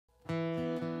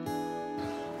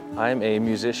I'm a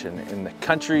musician in the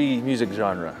country music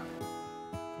genre.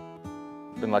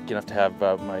 Been lucky enough to have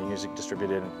my music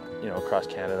distributed, across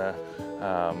Canada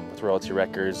with Royalty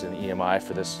Records and EMI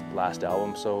for this last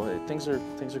album. So things are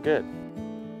good.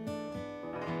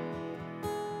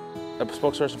 I'm a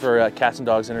spokesperson for Cats and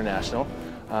Dogs International.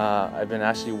 I've been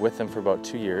actually with them for about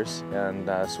 2 years, and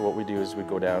so what we do is we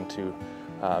go down to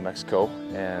Mexico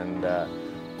and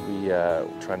we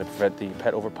trying to prevent the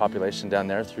pet overpopulation down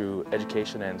there through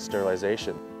education and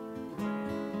sterilization.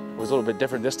 It was a little bit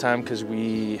different this time because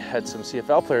we had some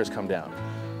CFL players come down,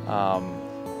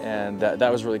 and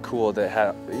that was really cool.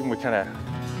 We kind of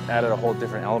added a whole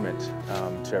different element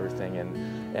to everything,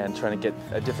 and trying to get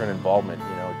a different involvement,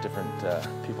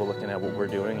 different people looking at what we're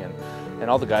doing, and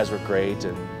all the guys were great,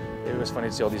 and it was funny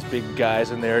to see all these big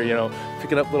guys in there,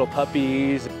 picking up little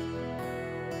puppies.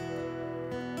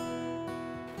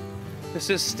 This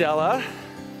is Stella.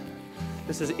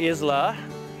 This is Isla.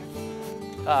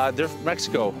 They're from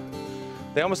Mexico.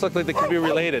 They almost look like they could be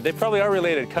related. They probably are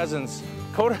related, cousins.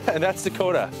 Coda, and that's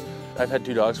Dakota. I've had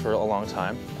 2 dogs for a long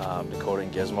time, Dakota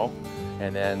and Gizmo.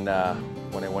 And then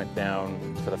when I went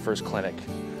down for the first clinic,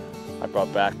 I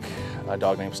brought back a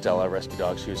dog named Stella, a rescue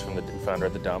dog. She was we found her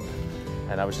at the dump.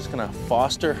 And I was just gonna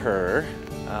foster her.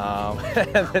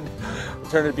 And then it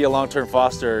turned out to be a long-term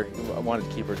foster. I wanted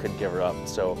to keep her, couldn't give her up.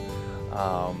 So,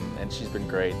 and she's been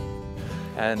great.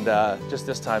 And just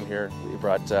this time here, we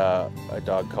brought a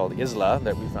dog called Isla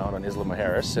that we found on Isla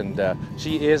Mujeres, and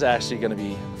she is actually going to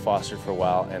be fostered for a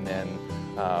while, and then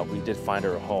we did find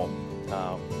her a home.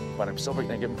 But I'm still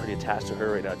getting pretty attached to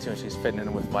her right now too, and she's fitting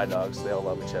in with my dogs. They all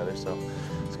love each other, so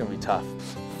it's going to be tough.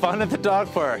 Fun at the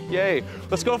dog park, yay!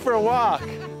 Let's go for a walk.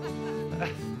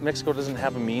 Mexico doesn't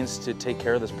have a means to take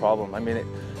care of this problem. I mean,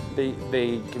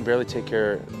 they can barely take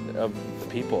care of the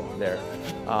people there.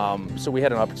 So we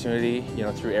had an opportunity,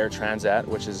 through Air Transat,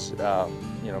 which is,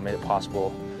 made it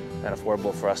possible and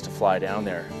affordable for us to fly down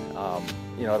there.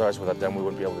 Otherwise without them we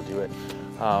wouldn't be able to do it.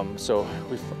 So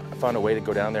we found a way to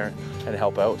go down there and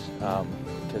help out,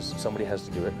 because somebody has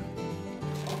to do it.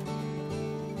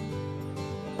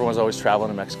 Everyone's always traveling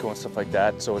to Mexico and stuff like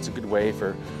that, so it's a good way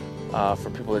for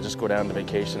people to just go down to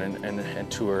vacation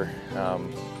and tour,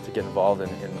 to get involved in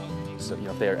so,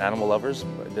 if they are animal lovers,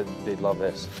 they'd love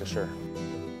this for sure.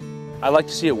 I like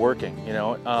to see it working,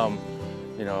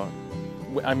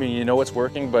 I mean, it's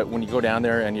working, but when you go down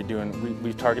there and you're doing,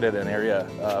 we've targeted an area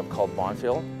called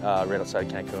Bonfil, right outside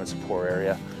Cancun. It's a poor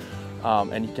area,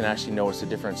 and you can actually notice a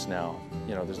difference now.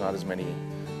 There's not as many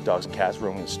dogs and cats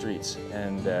roaming the streets,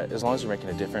 and as long as you're making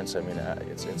a difference, I mean,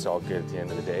 it's all good at the end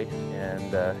of the day.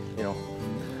 And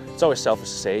it's always selfish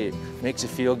to say it makes you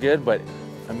feel good, but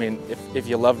I mean, if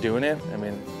you love doing it, I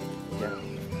mean, yeah,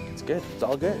 it's good. It's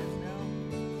all good.